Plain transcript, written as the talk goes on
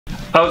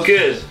Oh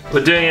good,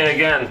 we're doing it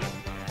again.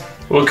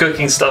 We're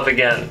cooking stuff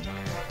again.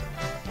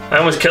 I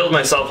almost killed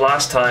myself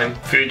last time.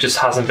 Food just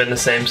hasn't been the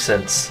same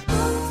since.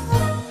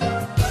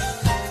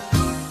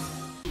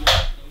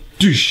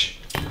 Douche.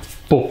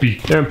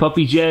 Puppy. They're in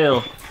puppy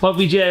jail.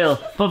 Puppy jail.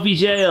 Puppy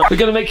jail. We're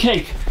gonna make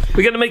cake.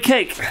 We're gonna make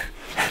cake.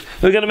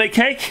 We're gonna make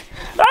cake.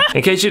 Ah!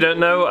 In case you don't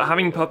know,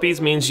 having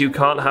puppies means you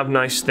can't have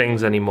nice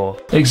things anymore.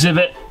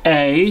 Exhibit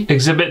A.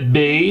 Exhibit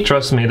B.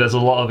 Trust me, there's a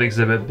lot of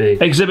Exhibit B.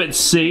 Exhibit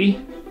C.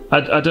 I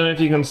don't know if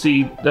you can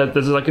see that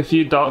there's like a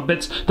few dark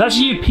bits. That's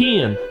you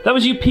peeing. That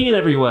was you peeing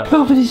everywhere.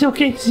 Oh, but it's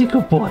okay, he's a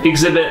good boy.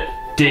 Exhibit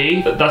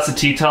D. That's a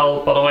tea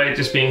towel, by the way,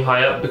 just being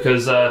high up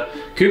because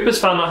Cooper's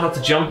found out how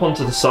to jump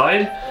onto the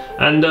side.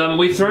 And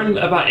we've thrown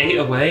about 8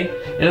 away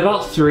in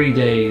about 3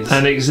 days.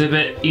 And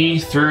Exhibit E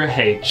through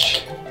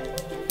H.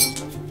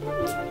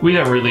 We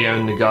don't really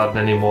own the garden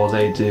anymore,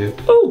 they do.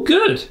 Oh,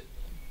 good.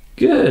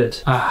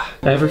 Good. Ah,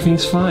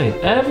 everything's fine.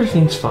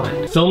 Everything's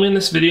fine. Filming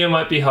this video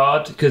might be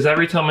hard because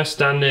every time I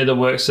stand near the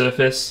work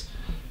surface,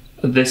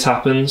 this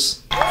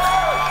happens.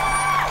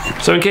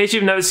 So in case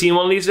you've never seen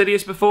one of these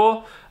videos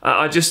before,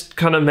 I just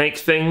kind of make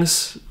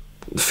things,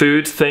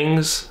 food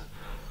things.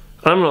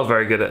 I'm not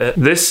very good at it.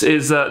 This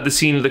is the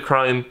scene of the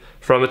crime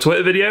from a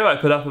Twitter video I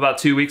put up about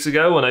 2 weeks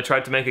ago when I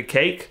tried to make a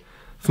cake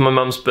for my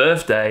mum's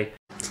birthday.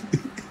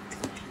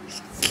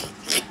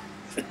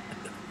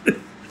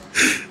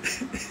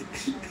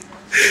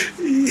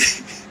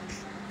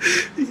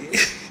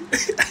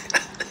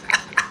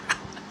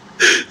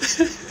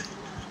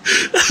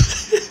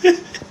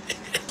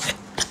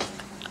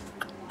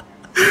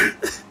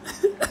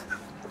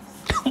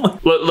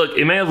 Look,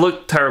 it may have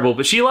looked terrible,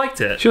 but she liked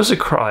it. She also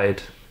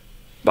cried,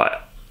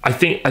 but I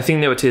think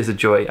they were tears of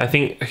joy. I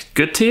think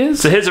good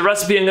tears. So here's a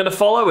recipe I'm gonna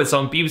follow. It's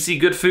on BBC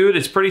Good Food.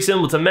 It's pretty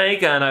simple to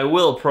make, and I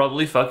will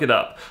probably fuck it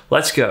up.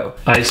 Let's go.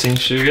 Icing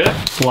sugar,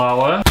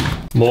 flour,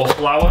 more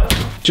flour,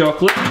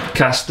 chocolate,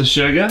 caster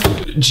sugar,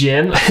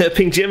 gin,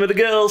 pink gin with the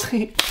girls.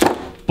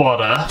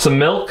 Butter, some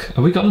milk.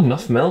 Have we got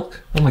enough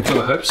milk? Oh my god,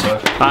 I hope so.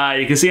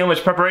 You can see how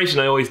much preparation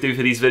I always do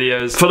for these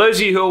videos. For those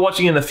of you who are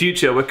watching in the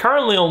future, we're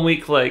currently on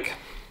week like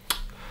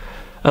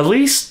at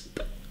least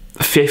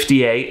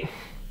 58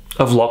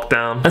 of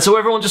lockdown. And so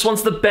everyone just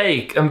wants to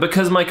bake, and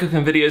because my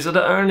cooking videos are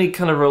the only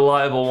kind of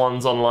reliable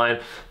ones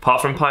online,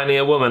 apart from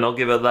Pioneer Woman, I'll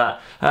give it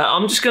that,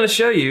 I'm just gonna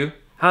show you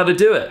how to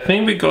do it. I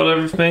think we got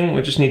everything.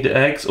 We just need the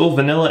eggs. Oh,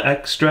 vanilla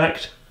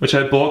extract, which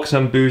I bought because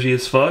I'm bougie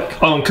as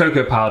fuck. Oh, and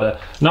cocoa powder.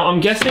 Now I'm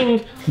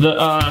guessing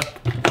that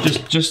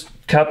just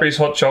Cadbury's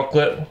hot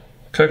chocolate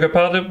cocoa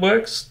powder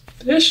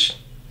works-ish.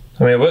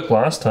 I mean, it worked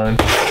last time.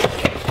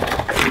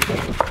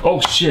 Oh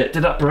shit,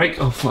 did that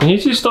break? Oh fuck. Can you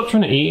two stop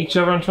trying to eat each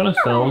other? I'm trying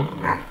to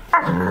film.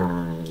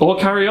 Or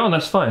carry on,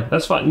 that's fine.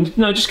 That's fine.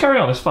 No, just carry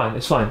on, it's fine,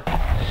 it's fine.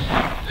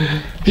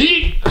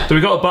 So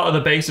we got about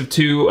the base of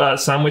 2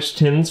 sandwich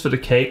tins for the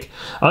cake.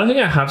 I don't think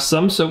I have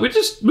some, so we're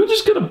just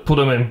gonna put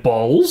them in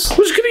bowls.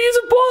 We're just gonna use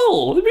a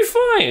bowl, it'll be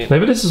fine.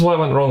 Maybe this is what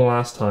went wrong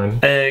last time.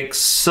 Eggs,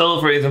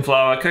 self-raising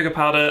flour, cocoa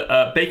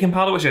powder, baking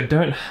powder, which I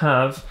don't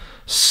have.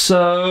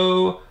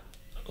 So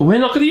we're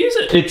not gonna use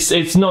it.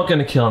 It's not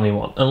gonna kill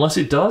anyone, unless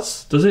it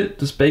does. Does it?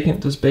 Does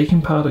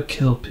baking powder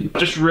kill people?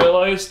 Just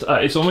realized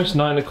it's almost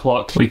 9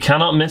 o'clock. We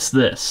cannot miss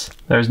this.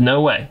 There's no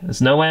way.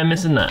 There's no way I'm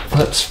missing that.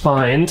 Let's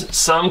find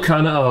some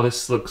kind of, oh,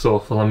 this looks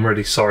awful. I'm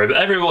really sorry, but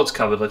everyone's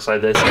cupboard looks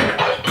like this.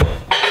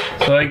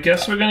 So I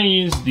guess we're gonna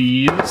use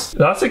these.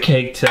 That's a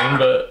cake tin,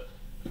 but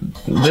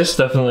this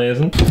definitely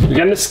isn't. We're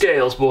getting the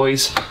scales,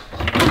 boys.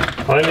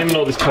 I don't even know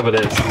what this cupboard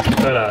is.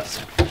 Don't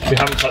ask. We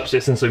haven't touched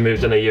this since we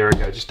moved in a year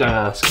ago. Just don't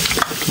ask.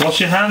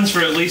 Wash your hands for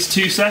at least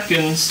 2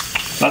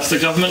 seconds. That's the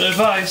government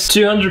advice.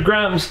 200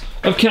 grams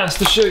of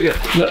caster sugar.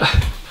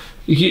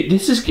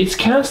 It's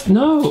cast.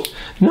 No.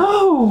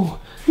 No.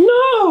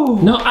 No.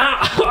 No.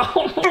 Ow.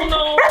 Oh,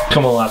 no.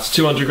 Come on, lads.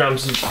 200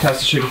 grams of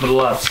caster sugar for the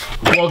lads.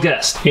 Well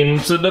guessed.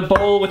 Into the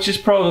bowl, which is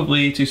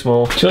probably too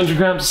small. 200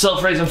 grams of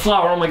self-raising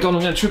flour. Oh my god,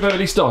 I'm gonna trip over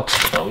these dogs.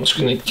 I'm just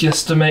gonna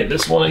guesstimate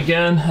this one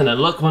again, and then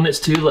look when it's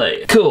too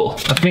late. Cool.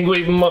 I think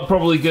we might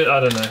probably go. I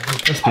don't know.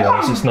 Let's be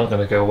honest, it's not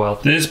gonna go well.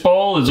 This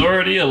bowl is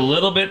already a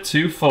little bit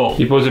too full.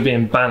 You boys are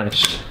being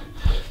banished.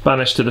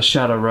 Banished to the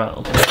shadow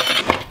realm.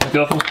 My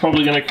girlfriend's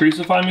probably gonna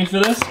crucify me for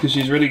this because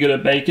she's really good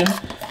at baking,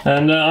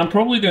 and I'm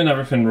probably doing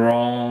everything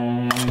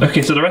wrong.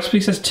 Okay, so the recipe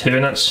says 2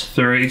 and that's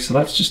 3, so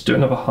let's just do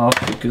another half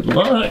for good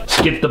luck.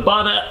 Skip the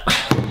butter.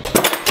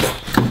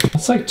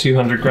 That's like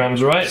 200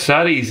 grams, right? It's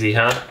that easy,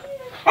 huh?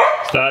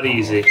 It's that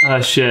easy.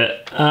 Oh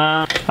shit.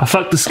 I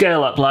fucked the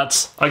scale up,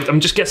 lads. I'm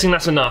just guessing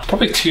that's enough.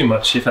 Probably too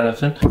much, if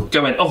anything.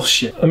 Go in. Oh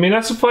shit. I mean,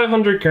 that's a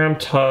 500 gram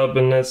tub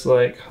and there's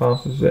like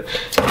half of it.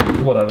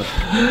 Whatever.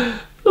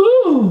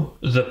 Ooh,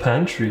 the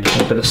pantry.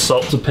 A bit of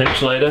salt to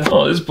pinch later.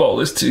 Oh, this bowl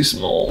is too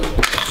small.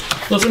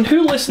 Listen,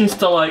 who listens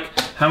to like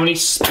how many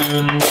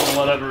spoons or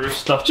whatever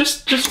stuff?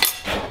 Just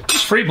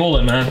free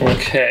bullet, man.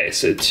 Okay,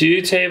 so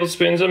 2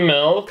 tablespoons of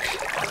milk,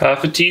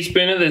 half a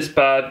teaspoon of this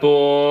bad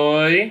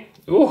boy.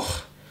 Ooh,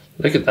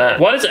 Look at that.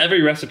 Why does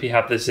every recipe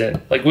have this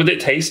in? Like, would it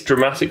taste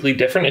dramatically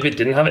different if it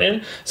didn't have it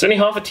in? It's only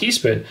half a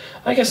teaspoon.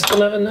 I guess we'll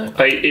never know.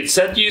 It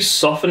said use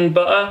softened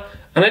butter,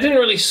 and I didn't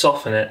really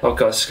soften it. Oh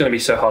god, it's gonna be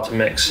so hard to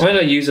mix. Why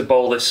did I use a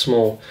bowl this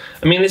small?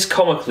 I mean, it's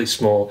comically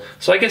small,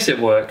 so I guess it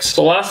works.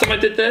 The last time I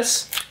did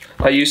this,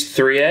 I used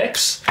 3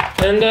 eggs,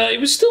 and it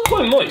was still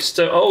quite moist,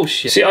 so oh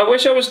shit. See, I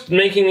wish I was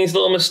making these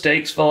little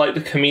mistakes for like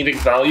the comedic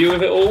value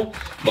of it all,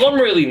 but I'm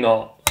really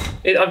not.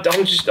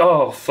 I'm just,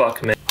 oh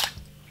fuck me.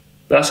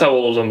 That's how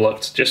all of them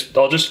looked.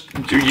 I'll just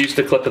use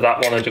the clip of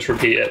that one and just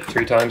repeat it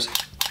 3 times.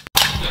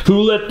 Who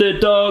let their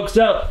dogs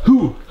out?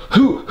 Who?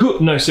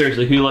 No,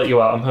 seriously, who let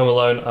you out? I'm home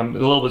alone. I'm a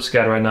little bit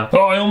scared right now.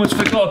 Oh, I almost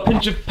forgot a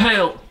pinch of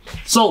pale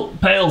salt.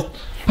 I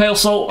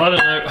don't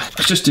know.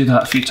 Let's just do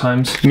that a few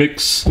times.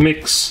 Mix,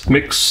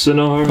 and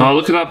over. Oh,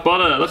 look at that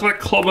butter. Look at that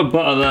clog of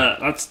butter there.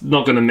 That's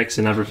not gonna mix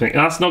in everything.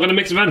 That's not gonna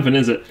mix with anything,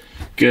 is it?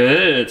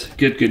 Good.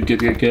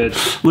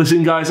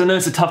 Listen guys, I know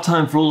it's a tough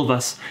time for all of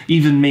us,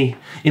 even me,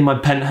 in my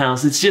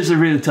penthouse. It's just a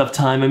really tough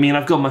time. I mean,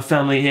 I've got my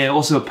family here,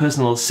 also a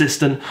personal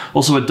assistant,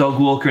 also a dog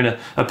walker and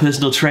a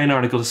personal trainer,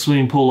 and I've got a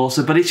swimming pool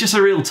also, but it's just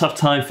a real tough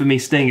time for me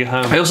staying at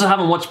home. I also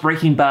haven't watched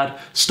Breaking Bad,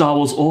 Star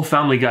Wars, or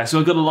Family Guy, so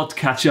I've got a lot to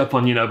catch up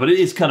on, you know, but it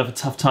is kind of a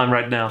tough time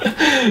right now.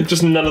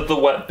 Just none of the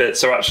wet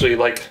bits are actually,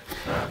 like,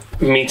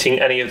 meeting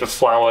any of the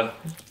flour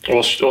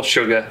or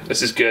sugar.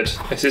 This is good.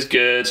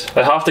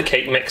 Like, half the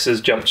cake mix has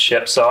jumped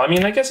ship, so I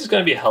mean, I guess it's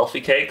going to be a healthy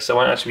cake, so there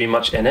won't actually be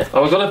much in it.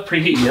 Oh, I've got to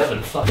preheat the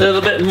oven. Fuck. A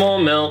little bit more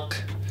milk.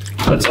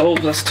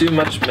 That's too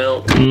much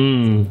milk.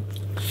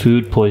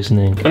 Food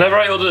poisoning. Whenever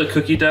I order a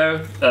cookie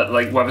dough at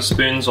like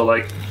Wetherspoons or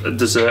like a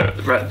dessert,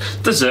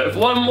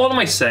 what am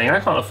I saying? I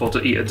can't afford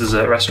to eat at a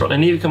dessert restaurant,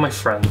 and neither can my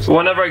friends. But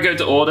whenever I go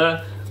to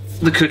order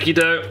the cookie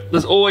dough,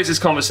 there's always this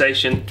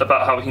conversation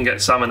about how we can get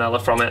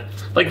salmonella from it.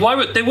 Like,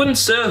 they wouldn't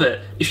serve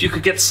it if you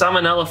could get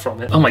salmonella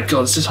from it. Oh my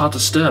god, it's just hard to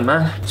stir,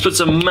 man. Let's put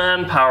some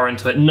manpower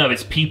into it. No,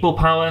 it's people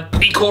power.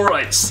 Equal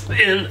rights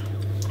in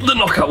the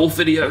KnockoutWolf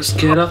videos.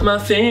 Get off my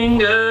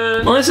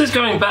finger. Well, this is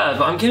going bad,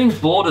 but I'm getting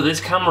bored of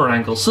this camera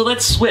angle, so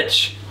let's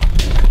switch.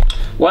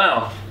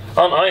 Wow,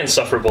 aren't I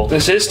insufferable?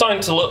 This is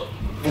starting to look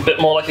a bit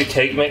more like a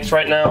cake mix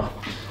right now.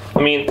 I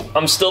mean,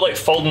 I'm still like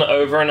folding it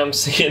over and I'm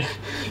seeing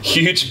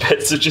huge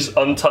bits of just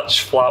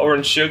untouched flour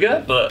and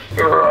sugar, but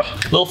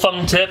little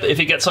fun tip, if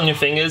it gets on your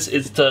fingers,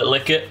 is to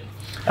lick it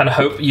and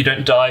hope you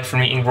don't die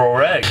from eating raw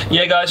egg.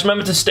 Yeah guys,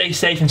 remember to stay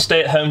safe and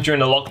stay at home during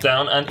the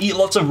lockdown and eat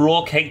lots of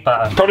raw cake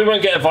batter. Probably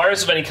won't get a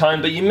virus of any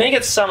kind, but you may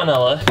get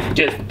salmonella.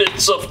 Get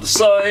bits off the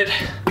side.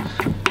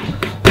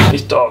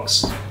 These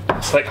dogs.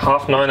 It's like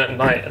 9:30 at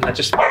night and they're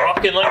just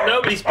rocking like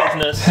nobody's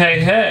business.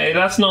 Hey,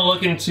 that's not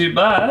looking too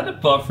bad,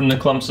 apart from the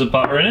clumps of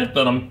butter in it,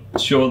 but I'm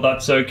sure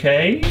that's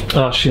okay.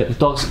 Oh shit, the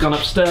dogs have gone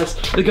upstairs.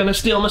 They're gonna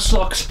steal my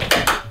socks.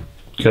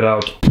 Get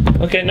out.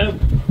 Okay, no,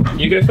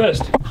 you go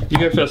first.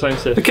 I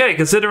insist. Okay,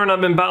 considering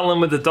I've been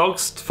battling with the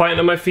dogs fighting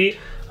at my feet,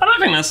 I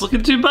don't think that's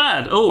looking too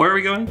bad. Oh, where are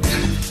we going?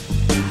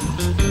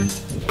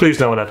 Please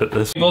no one edit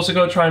this. We've also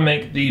got to try and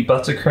make the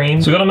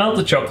buttercream. So we've got to melt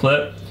the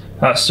chocolate.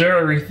 Stir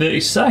every 30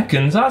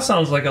 seconds. That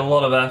sounds like a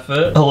lot of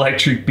effort.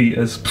 Electric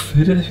beaters.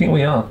 Who do they think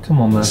we are?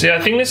 Come on, man. See,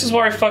 I think this is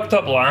where I fucked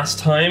up last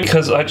time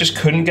because I just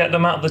couldn't get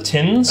them out of the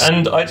tins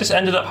and I just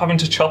ended up having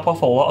to chop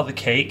off a lot of the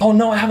cake. Oh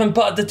no, I haven't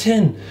buttered the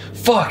tin.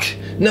 Fuck.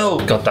 No.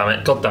 God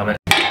damn it.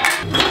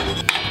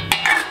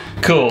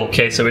 Cool.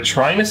 Okay, so we're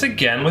trying this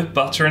again with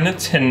butter in a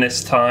tin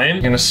this time.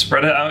 I'm gonna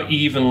spread it out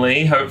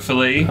evenly,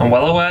 hopefully. I'm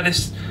well aware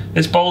this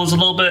bowl is a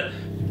little bit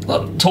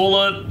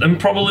taller and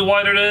probably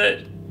wider than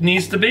it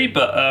needs to be,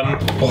 but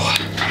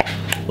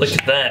look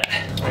at that.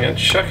 I'm gonna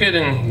chuck it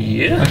in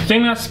here. I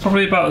think that's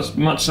probably about as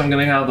much as I'm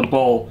gonna get out of the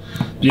bowl.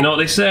 You know what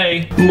they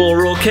say?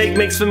 More raw cake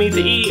mix for me to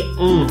eat.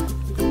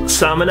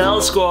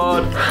 Salmonella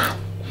squad.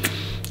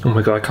 Oh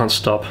my god, I can't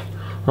stop.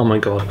 Oh my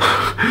god.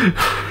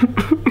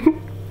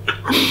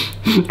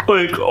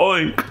 Oink,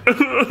 oink.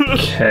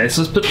 Okay,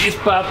 so let's put these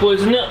bad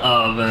boys in the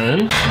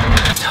oven.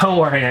 Don't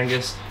worry,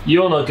 Angus.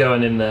 You're not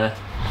going in there.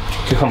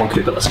 Okay, come on,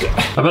 Cooper, let's go.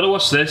 I better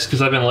watch this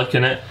because I've been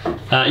licking it.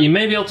 You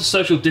may be able to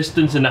social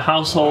distance in the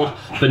household,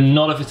 but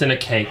not if it's in a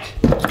cake.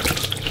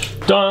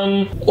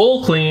 Done.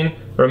 All clean.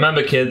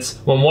 Remember, kids,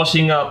 when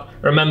washing up,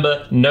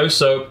 remember, no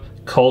soap,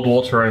 cold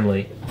water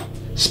only.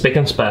 Spick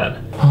and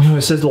span. Oh no,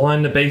 it says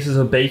line the bases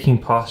of baking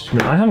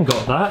parchment. I haven't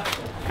got that.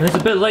 And it's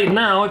a bit late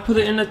now, I put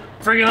it in the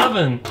friggin'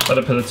 oven.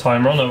 Better put a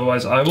timer on,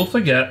 otherwise I will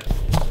forget.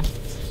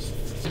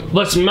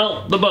 Let's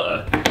melt the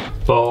butter.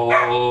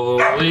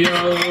 Folio.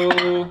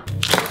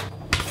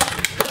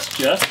 Let's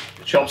just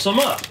chop some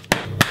up.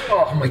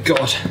 Oh my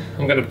god,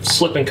 I'm gonna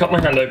slip and cut my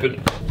hand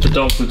open. The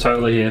dogs were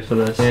totally here for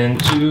this.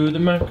 Into the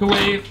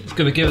microwave. It's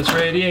gonna give us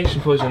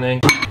radiation poisoning.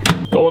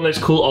 Got one of those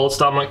cool old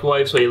style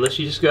microwaves where you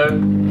literally just go,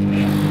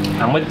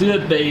 and we're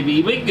good,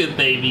 baby, we're good,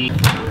 baby.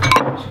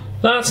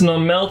 That's not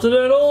melted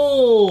at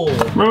all.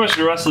 Pretty much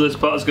the rest of this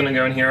butter's gonna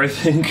go in here, I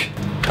think.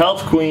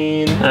 Health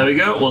queen. There we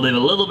go. We'll leave a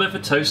little bit for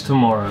toast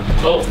tomorrow.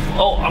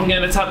 Oh, I'm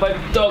getting attacked by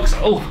dogs.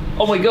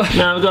 Oh my god.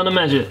 Now we're gonna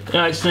measure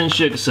ice and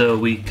sugar so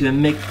we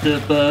can make the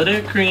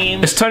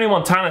buttercream. As Tony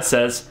Montana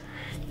says,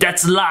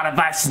 That's a lot of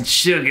icing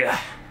sugar.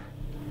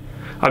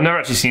 I've never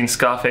actually seen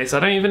Scarface. I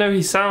don't even know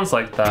he sounds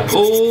like that.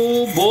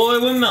 Oh boy,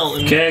 we're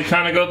melting. Okay,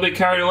 kind of got a bit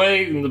carried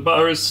away and the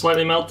butter is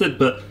slightly melted,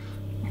 but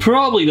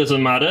probably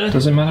doesn't matter.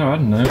 Doesn't matter, I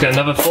don't know. Get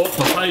another fork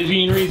for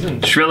hygiene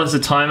reasons. Just realized the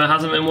timer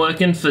hasn't been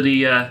working for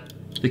the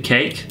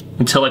cake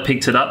until I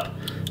picked it up.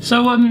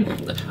 So,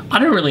 I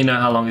don't really know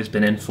how long it's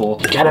been in for.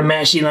 Gotta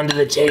mash it under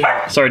the table.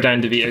 Sorry,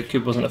 Dan DeVito,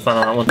 Coop wasn't a fan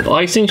of that one. The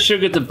icing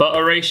sugar to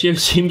butter ratio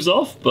seems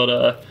off, but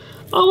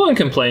I won't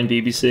complain,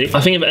 BBC.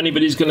 I think if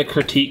anybody's gonna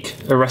critique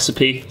a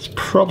recipe, it's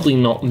probably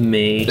not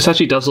me. This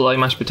actually does look like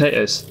mashed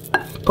potatoes.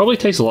 Probably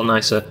tastes a lot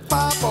nicer.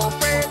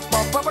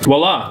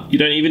 Voila, you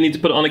don't even need to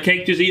put it on a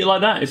cake, just eat it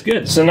like that, it's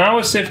good. So now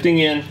we're sifting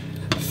in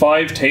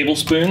 5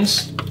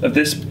 tablespoons of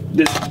this,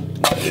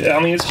 I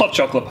mean, it's hot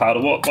chocolate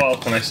powder, what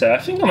else can I say? I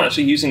think I'm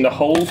actually using the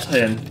whole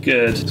tin.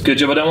 Good. It's a good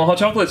job I don't want hot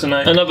chocolate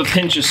tonight. Another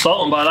pinch of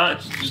salt, and by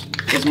that, just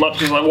as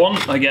much as I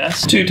want, I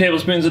guess. 2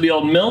 tablespoons of the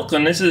old milk,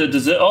 and this is a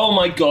dessert. Oh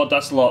my god,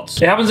 that's lots.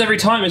 It happens every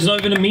time, it's not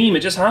even a meme, it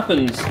just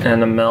happens.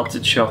 And the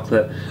melted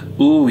chocolate.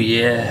 Ooh,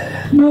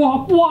 yeah.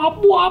 Wop, wop,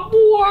 wop,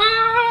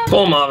 wop.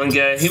 Poor Marvin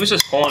Gaye, he was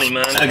just horny,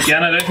 man.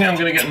 Again, I don't think I'm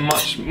gonna get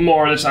much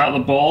more of this out of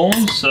the bowl,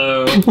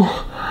 so...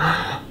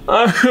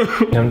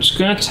 I'm just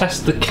gonna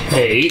test the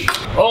cake.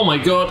 Oh my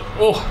god,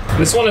 oh,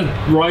 this one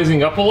is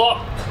rising up a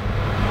lot.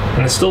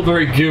 And it's still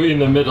very gooey in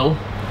the middle.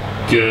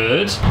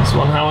 Good. This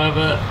one,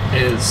 however,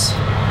 is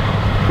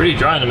pretty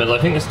dry in the middle. I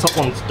think this top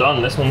one's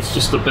done. This one's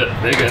just a bit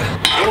bigger.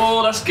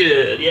 Oh, that's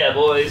good. Yeah,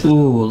 boys.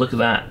 Ooh, look at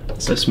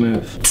that. So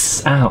smooth.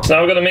 Ow. So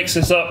now we're gonna mix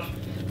this up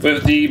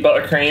with the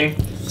buttercream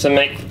to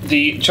make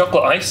the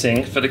chocolate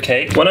icing for the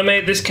cake. When I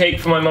made this cake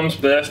for my mum's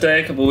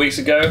birthday a couple of weeks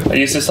ago, I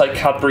used this like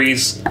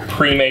Cadbury's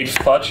pre-made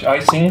fudge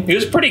icing. It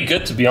was pretty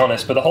good, to be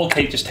honest, but the whole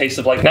cake just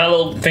tasted like that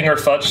little finger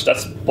of fudge.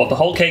 That's what the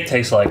whole cake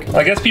tastes like.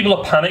 I guess people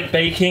are panic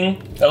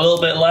baking a little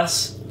bit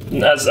less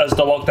as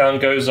the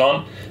lockdown goes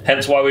on,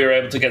 hence why we were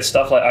able to get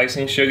stuff like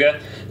icing sugar.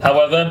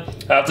 However,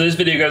 after this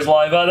video goes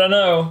live, I don't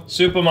know,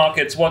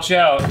 supermarkets, watch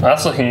out.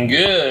 That's looking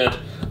good.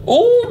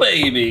 Ooh,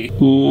 baby.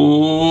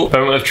 Ooh.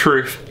 Moment of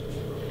truth.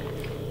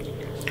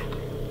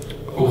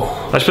 Ooh.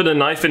 I just put a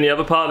knife in the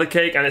other part of the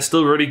cake and it's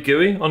still really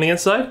gooey on the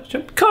inside, which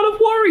I'm kind of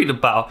worried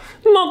about,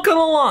 I'm not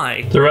gonna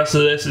lie. The rest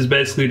of this is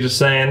basically just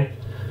saying,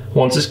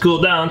 once it's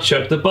cooled down,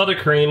 chuck the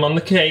buttercream on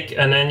the cake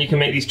and then you can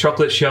make these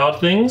chocolate shard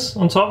things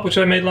on top, which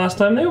I made last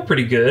time. They were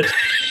pretty good.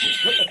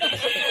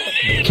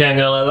 Okay, I'm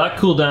gonna let that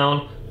cool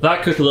down,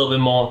 that cook a little bit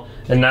more,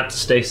 and that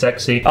stay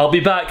sexy. I'll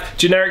be back.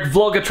 Generic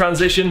vlogger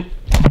transition.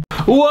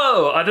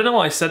 Whoa, I don't know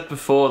what I said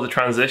before the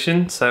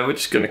transition, so we're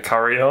just gonna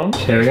carry on.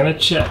 Okay, we're gonna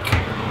check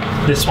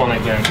this one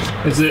again.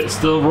 Is it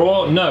still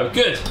raw? No,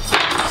 good.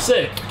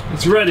 Sick,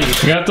 it's ready.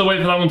 We're gonna have to wait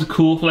for that one to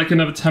cool for like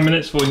another 10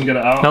 minutes before we can get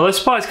it out. Now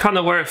this part is kind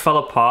of where it fell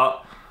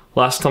apart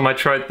last time I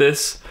tried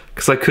this,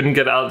 because I couldn't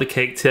get it out of the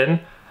cake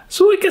tin.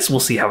 So I guess we'll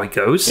see how it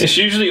goes. It's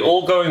usually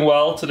all going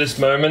well to this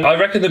moment. I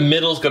reckon the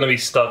middle's gonna be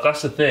stuck,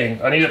 that's the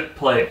thing. I need to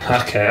play it.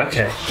 Okay,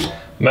 okay.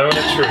 Moment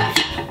of truth.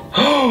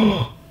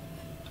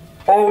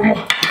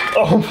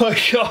 Oh my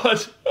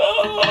god.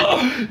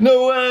 Oh,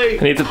 no way.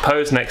 I need to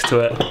pose next to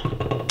it.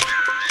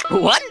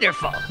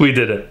 Wonderful. We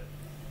did it.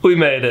 We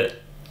made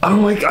it. Oh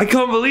my, I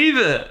can't believe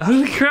it.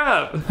 Holy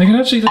crap. I can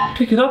actually like,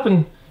 pick it up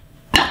and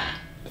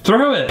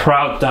throw it.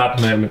 Proud dad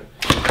moment.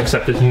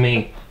 Except it's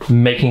me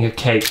making a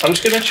cake. I'm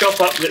just gonna chop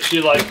up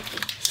literally like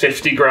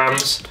 50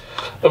 grams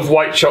of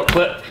white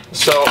chocolate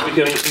so we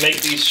can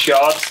make these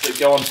shards that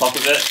go on top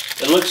of it.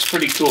 It looks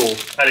pretty cool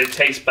and it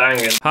tastes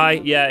banging. Hi,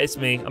 yeah, it's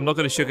me. I'm not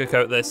gonna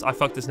sugarcoat this. I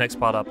fucked this next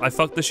part up. I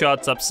fucked the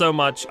shards up so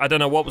much. I don't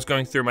know what was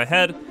going through my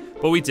head,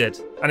 but we did.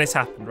 And it's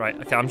happened, right?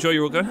 Okay, I'm sure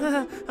you're all going,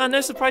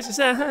 no surprises.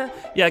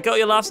 Yeah, got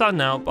your laughs out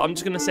now, but I'm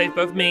just gonna save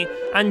both me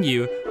and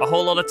you a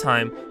whole lot of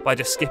time by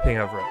just skipping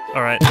over it.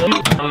 All right,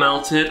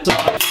 melted.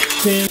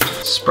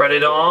 Spread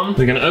it on.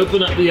 We're gonna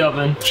open up the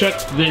oven, chuck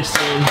this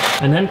in,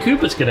 and then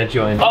Cooper's gonna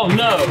join. Oh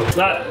no,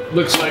 that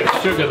looks like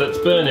sugar that's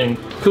burning.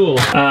 Cool.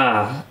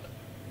 Ah,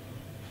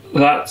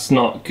 that's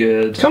not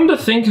good. Come to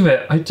think of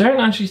it, I don't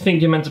actually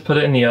think you're meant to put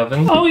it in the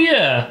oven. Oh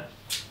yeah,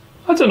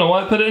 I don't know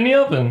why I put it in the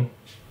oven.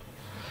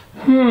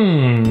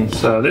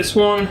 So this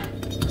one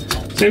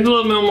seems a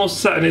little bit more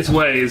set in its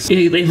ways.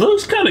 It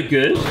looks kind of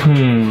good.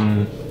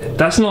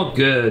 That's not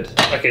good.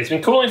 Okay, it's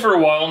been cooling for a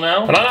while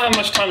now, and I don't have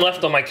much time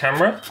left on my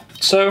camera,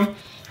 so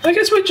I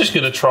guess we're just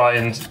gonna try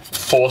and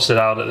force it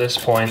out at this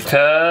point.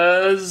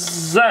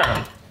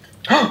 Kazam!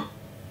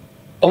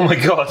 Oh my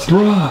god.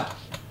 Bruh.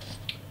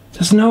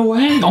 There's no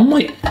way. Oh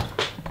my...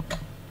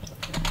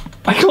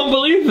 I can't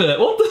believe it.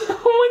 What the...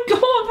 Oh my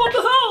god, what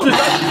the hell? This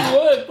actually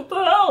worked. What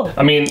the hell?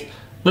 I mean,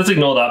 let's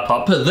ignore that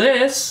part, but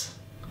this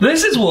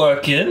is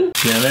working.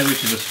 Yeah, maybe we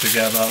should just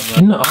forget about that.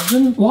 In the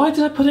oven? Why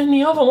did I put it in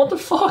the oven? What the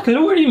fuck? I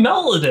already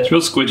melted it. It's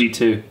real squidgy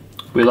too.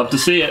 We love to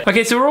see it.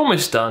 Okay, so we're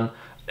almost done.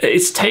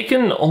 It's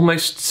taken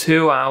almost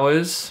 2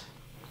 hours.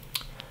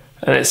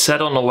 And it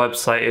said on the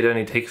website it'd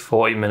only take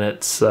 40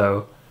 minutes,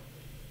 so...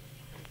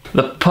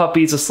 The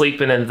puppies are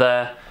sleeping in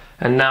there.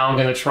 And now I'm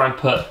gonna try and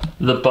put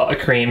the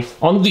buttercream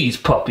on these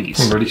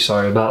puppies. I'm really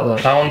sorry about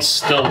that. That one's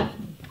still a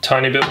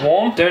tiny bit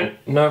warm. Don't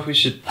know if we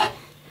should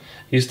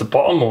use the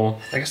bottom or,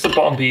 I guess the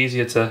bottom would be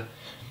easier to,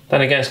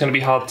 then again, it's gonna be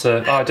hard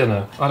to, oh, I don't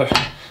know.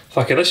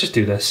 Fuck it, let's just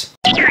do this.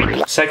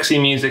 Sexy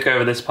music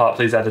over this part,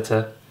 please,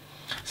 editor.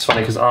 It's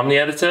funny because I'm the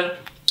editor,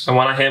 and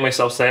when I hear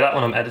myself say that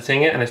when I'm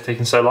editing it and it's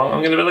taking so long,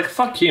 I'm gonna be like,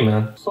 fuck you,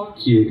 man.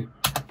 Fuck you.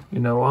 You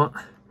know what?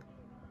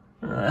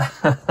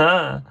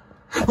 I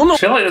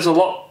feel like there's a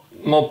lot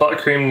more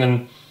buttercream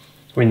than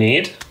we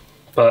need,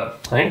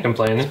 but I ain't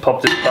complaining.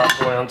 Pop this bad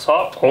boy on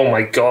top. Oh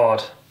my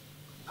god.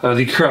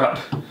 Holy crap.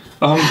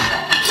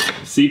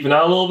 Seeping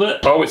out a little bit.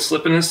 Oh, it's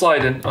slipping and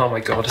sliding. Oh my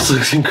god, this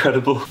looks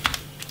incredible.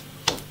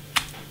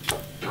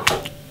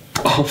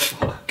 Oh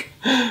fuck.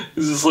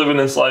 This is slipping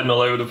and sliding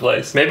all over the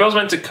place. Maybe I was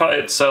meant to cut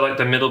it so like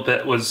the middle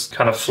bit was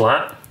kind of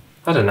flat.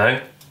 I don't know.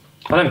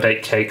 I don't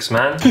bake cakes,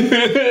 man.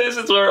 This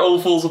is where it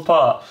all falls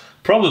apart.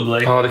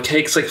 Probably. Oh, the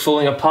cake's like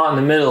falling apart in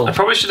the middle. I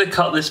probably should have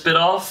cut this bit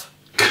off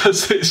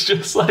because it's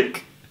just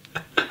like,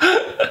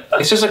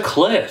 it's just a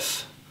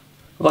cliff.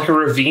 Like a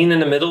ravine in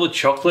the middle with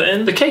chocolate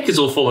in. The cake is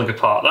all falling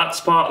apart. That's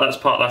part, that's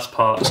part, that's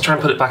part. Let's try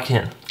and put it back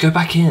in. Go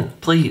back in,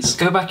 please.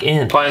 Go back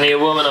in. Pioneer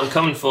woman, I'm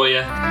coming for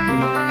you.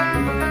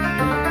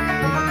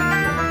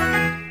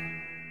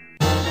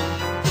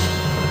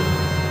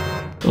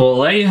 Well,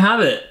 there you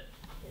have it.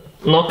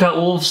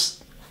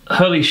 KnockoutWolf's,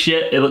 holy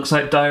shit, it looks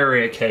like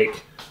diarrhea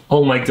cake.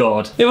 Oh my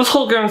god. It was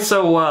all going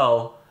so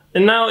well.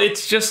 And now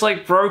it's just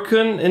like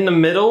broken in the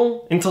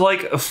middle into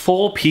like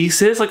 4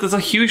 pieces. Like there's a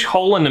huge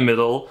hole in the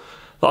middle.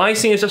 The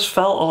icing has just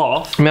fell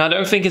off. I mean, I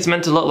don't think it's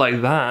meant to look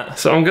like that.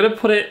 So I'm gonna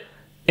put it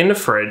in the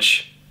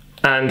fridge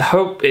and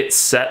hope it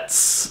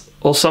sets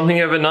or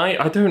something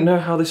overnight. I don't know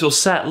how this will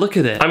set. Look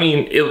at it. I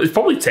mean, it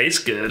probably tastes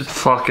good.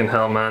 Fucking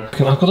hell, man. I've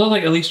got to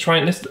like at least try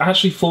it. It's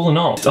actually fallen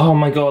off. Oh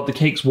my god, the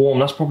cake's warm.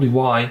 That's probably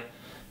why.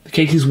 The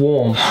cake is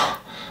warm.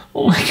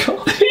 Oh my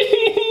god.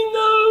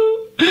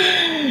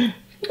 No.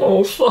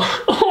 Oh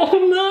fuck.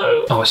 Oh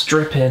no. Oh, it's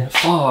dripping.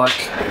 Fuck.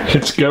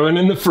 It's going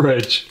in the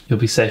fridge. You'll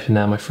be safe in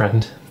there, my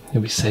friend.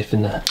 You'll be safe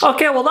in there.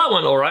 Okay, well that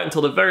went alright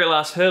until the very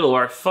last hurdle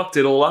where I fucked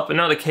it all up and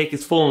now the cake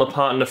is falling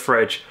apart in the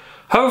fridge.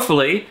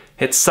 Hopefully,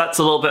 it sets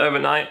a little bit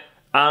overnight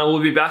and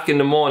we'll be back in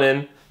the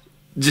morning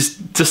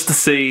just to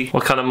see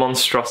what kind of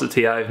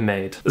monstrosity I've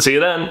made. See you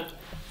then.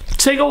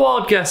 Take a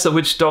wild guess at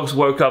which dogs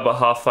woke up at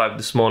 5:30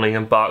 this morning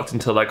and barked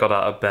until I got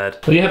out of bed.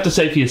 What do you have to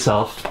say for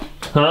yourself?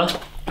 Huh?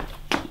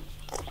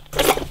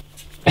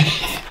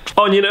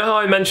 Oh, and you know how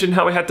I mentioned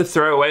how we had to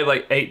throw away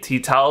like 8 tea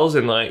towels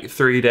in like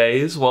 3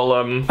 days? Well,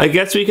 I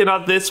guess we can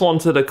add this one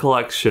to the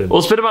collection. Well,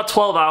 it's been about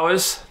 12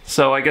 hours,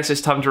 so I guess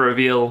it's time to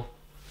reveal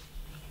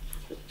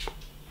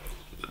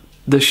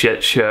the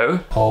shit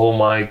show. Oh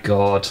my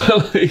god.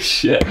 Holy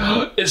shit.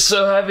 It's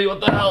so heavy, what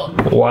the hell?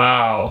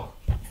 Wow.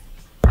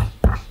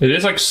 It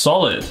is like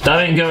solid. That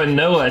ain't going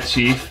nowhere,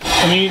 chief.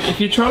 I mean, if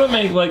you're trying to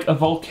make like a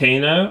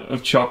volcano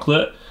of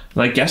chocolate,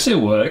 I guess it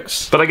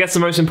works. But I guess the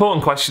most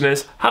important question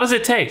is, how does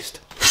it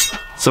taste?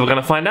 So we're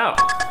gonna find out.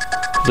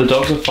 The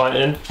dogs are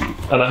fighting,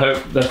 and I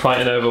hope they're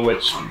fighting over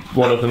which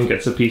one of them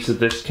gets a piece of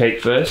this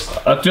cake first.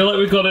 I feel like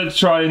we've got to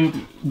try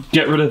and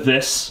get rid of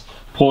this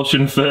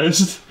portion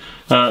first.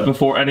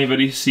 Before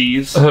anybody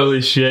sees.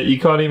 Holy shit, you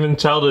can't even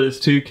tell that it's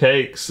 2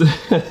 cakes.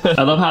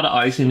 I love how the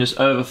icing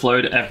just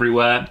overflowed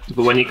everywhere,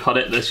 but when you cut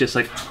it, there's just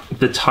like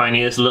the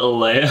tiniest little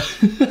layer.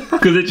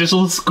 Because it just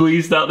all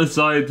squeezed out the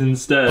sides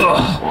instead.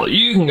 Ugh. Well,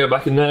 you can go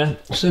back in there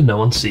so no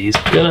one sees.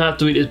 Gonna have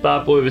to eat this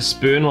bad boy with a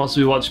spoon whilst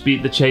we watch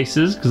Beat the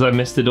Chasers, because I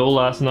missed it all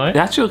last night. The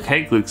actual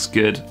cake looks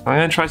good. I'm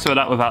gonna try some of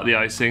that without the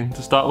icing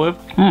to start with.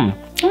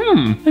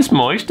 It's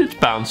moist, it's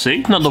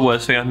bouncy. Not the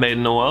worst thing I've made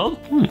in the world.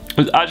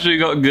 It's actually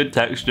got a good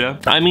texture.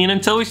 I mean,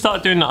 until we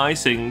started doing the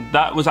icing,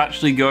 that was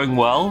actually going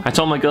well. I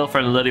told my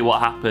girlfriend Lily what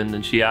happened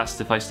and she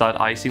asked if I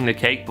started icing the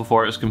cake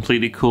before it was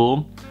completely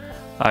cool.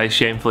 I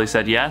shamefully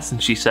said yes,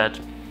 and she said,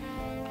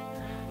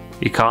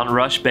 "You can't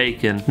rush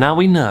bacon." Now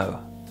we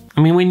know.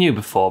 I mean, we knew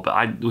before, but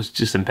I was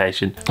just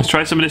impatient. Let's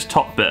try some of this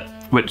top bit,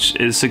 which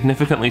is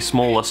significantly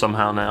smaller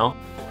somehow now.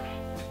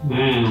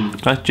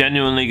 That's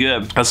genuinely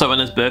good. That's like when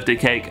there's birthday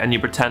cake and you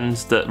pretend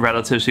that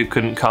relatives who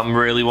couldn't come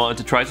really wanted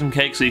to try some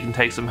cake so you can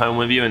take some home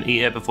with you and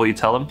eat it before you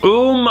tell them.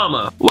 Ooh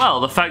mama. Well,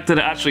 the fact that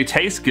it actually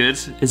tastes good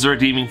is a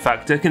redeeming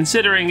factor,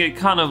 considering it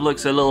kind of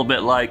looks a little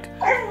bit like...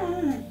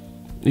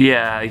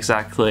 Yeah,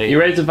 exactly. You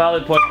raised a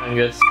valid point,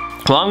 Angus.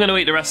 Well, I'm gonna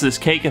eat the rest of this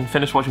cake and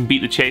finish watching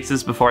Beat the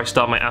Chasers before I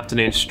start my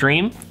afternoon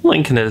stream.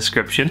 Link in the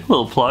description.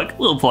 Little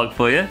plug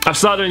for you. I've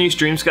started a new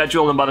stream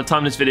schedule, and by the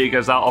time this video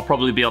goes out, I'll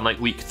probably be on like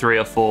week 3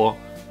 or 4.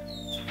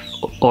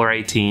 Or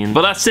 18.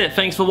 But that's it.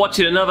 Thanks for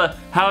watching another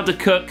How to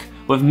Cook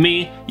with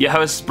me, your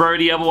host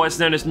Brody, otherwise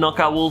known as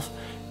KnockoutWolf.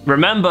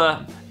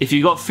 Remember, if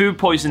you got food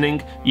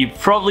poisoning, you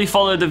probably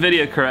followed the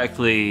video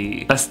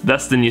correctly.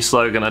 That's the new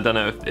slogan. I don't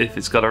know if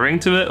it's got a ring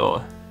to it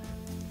or...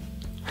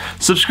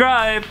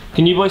 Subscribe!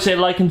 Can you boys say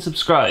like and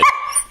subscribe?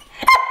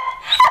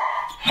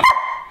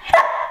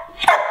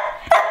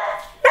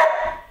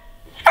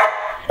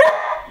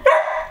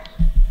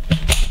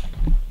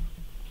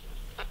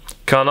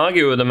 Can't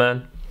argue with a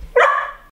man.